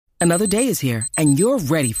Another day is here, and you're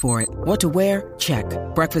ready for it. What to wear? Check.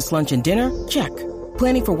 Breakfast, lunch, and dinner? Check.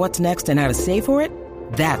 Planning for what's next and how to save for it?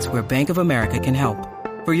 That's where Bank of America can help.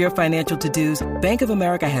 For your financial to-dos, Bank of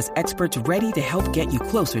America has experts ready to help get you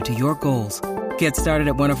closer to your goals. Get started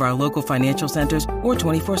at one of our local financial centers or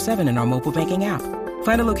 24/7 in our mobile banking app.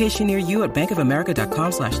 Find a location near you at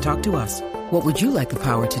bankofamerica.com/talktous. What would you like the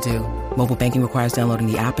power to do? Mobile banking requires downloading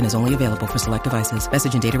the app and is only available for select devices.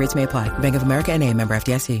 Message and data rates may apply. Bank of America N.A., member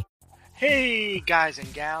FDIC. Hey guys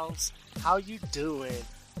and gals, how you doing?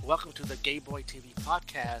 Welcome to the Gay Boy TV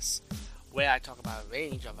podcast, where I talk about a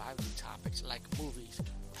range of variety topics like movies,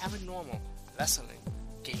 paranormal, wrestling,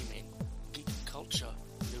 gaming, geek culture,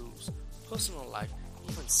 news, personal life,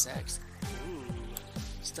 even sex,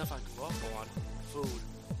 stuff I grew up on, food,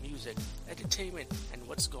 music, entertainment, and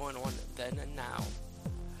what's going on then and now.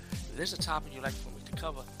 If there's a topic you'd like for me to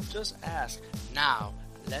cover, just ask. Now,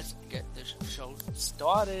 let's get this show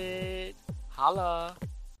started. Holla!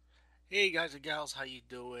 Hey guys and gals, how you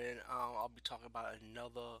doing? I'll be talking about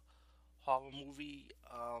another horror movie.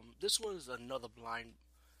 This one is another blind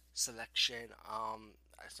selection.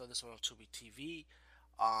 I saw this one on Tubi TV.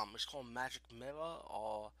 It's called Magic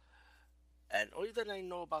Mirror, and only that I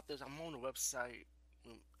know about this, I'm on the website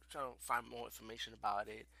trying to find more information about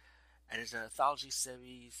it. And it's an anthology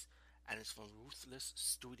series, and it's from Ruthless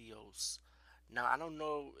Studios. Now, I don't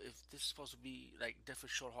know if this is supposed to be like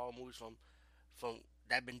different short horror movies from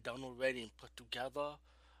that have been done already and put together,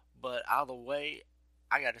 but either way,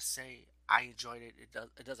 I gotta say I enjoyed it.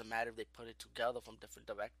 It doesn't matter if they put it together from different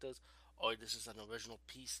directors or this is an original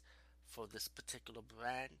piece for this particular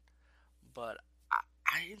brand, but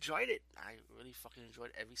I enjoyed it. I really fucking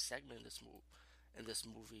enjoyed every segment in this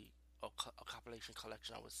movie or a compilation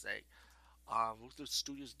collection, I would say. Ruthless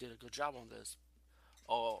Studios did a good job on this,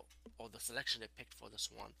 or the selection they picked for this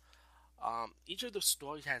one. Each of the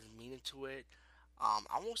stories has meaning to it.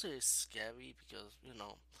 I won't say it's scary because,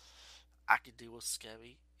 I could deal with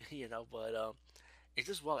scary, but it's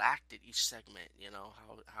just well acted, each segment,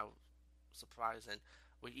 how surprising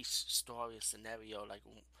with each story and scenario. Like,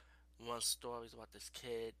 one story is about this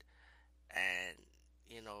kid, and,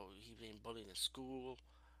 he being bullied in school,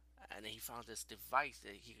 and then he found this device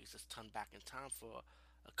that he could just turn back in time for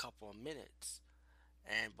a couple of minutes.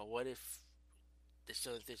 But what if there's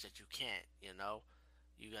certain things that you can't,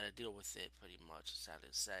 you gotta deal with it pretty much, sad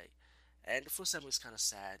to say. And the first segment was kind of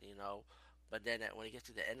sad, but then when you get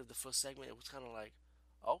to the end of the first segment, it was kind of like,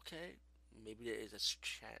 okay, maybe there is a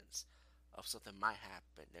chance of something might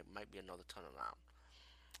happen. There might be another turnaround.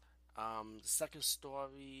 The second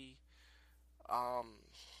story, it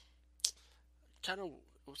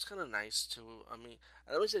was kind of nice too. I mean,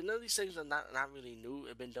 I would say none of these things are not really new.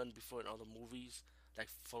 It's been done before in other movies, like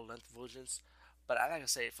full length versions. But I like to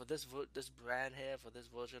say, for this brand here, for this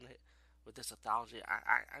version here, with this anthology,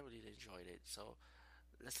 I really enjoyed it. So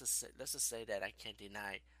let's just say that I can't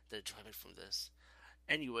deny the enjoyment from this.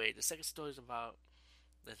 Anyway, the second story is about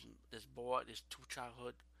this boy, this two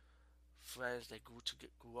childhood friends that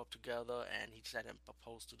grew up together, and he decided to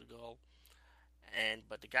propose to the girl.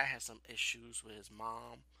 But the guy has some issues with his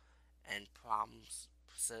mom, and problems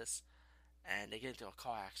persist, and they get into a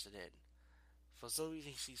car accident. For some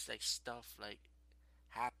reason, he sees like stuff like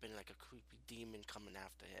happen, like a creepy demon coming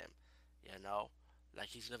after him, like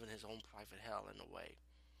he's living his own private hell in a way.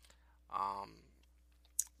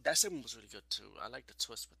 That segment was really good too. I like the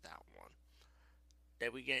twist with that one.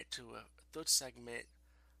 Then we get to a third segment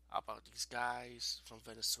about these guys from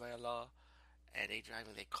Venezuela, and they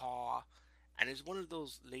driving their car, and it's one of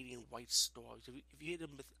those lady in white stories. If you hear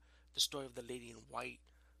the story of the lady in white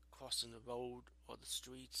crossing the road or the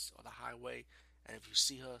streets or the highway, and if you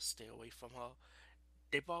see her, stay away from her.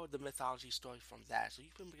 They borrowed the mythology story from that, so you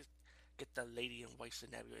can get the lady in white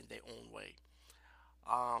scenario in their own way.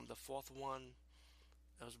 The fourth one,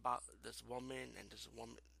 it was about this woman and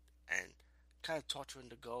kind of torturing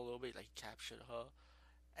the girl a little bit, like he captured her,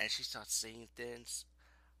 and she starts seeing things.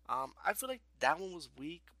 I feel like that one was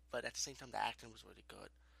weak, but at the same time, the acting was really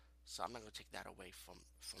good. So I'm not gonna take that away from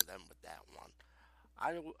them with that one.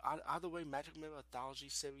 Either way, Magic Mirror Anthology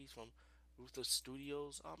series from Ruthless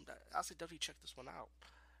Studios. I'll say definitely check this one out.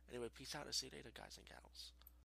 Anyway, peace out and see you later, guys and gals.